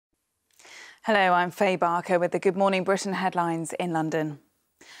Hello, I'm Faye Barker with the Good Morning Britain headlines in London.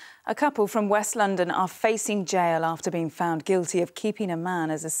 A couple from West London are facing jail after being found guilty of keeping a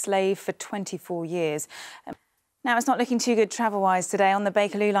man as a slave for 24 years. Now, it's not looking too good travel-wise today. On the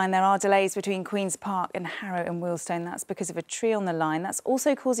Bakerloo line, there are delays between Queen's Park and Harrow and Wealdstone. That's because of a tree on the line. That's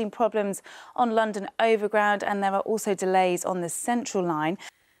also causing problems on London Overground, and there are also delays on the Central line.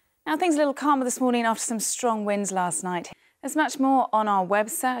 Now, things are a little calmer this morning after some strong winds last night. There's much more on our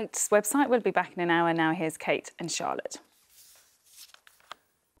website. We'll be back in an hour. Now, here's Kate and Charlotte.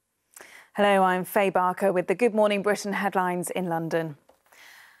 Hello, I'm Faye Barker with the Good Morning Britain headlines in London.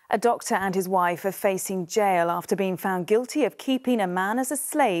 A doctor and his wife are facing jail after being found guilty of keeping a man as a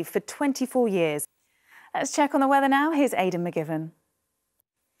slave for 24 years. Let's check on the weather now. Here's Aidan McGivern.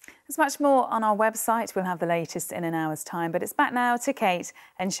 There's much more on our website. We'll have the latest in an hour's time, but it's back now to Kate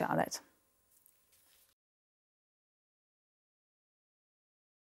and Charlotte.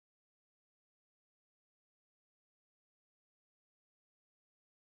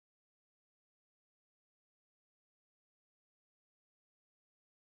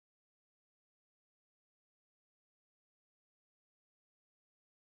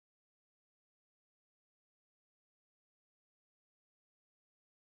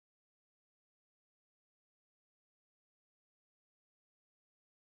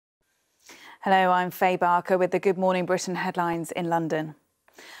 Hello, I'm Faye Barker with the Good Morning Britain headlines in London.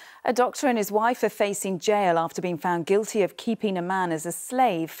 A doctor and his wife are facing jail after being found guilty of keeping a man as a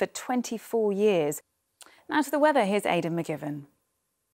slave for 24 years. Now to the weather, here's Aidan McGivern.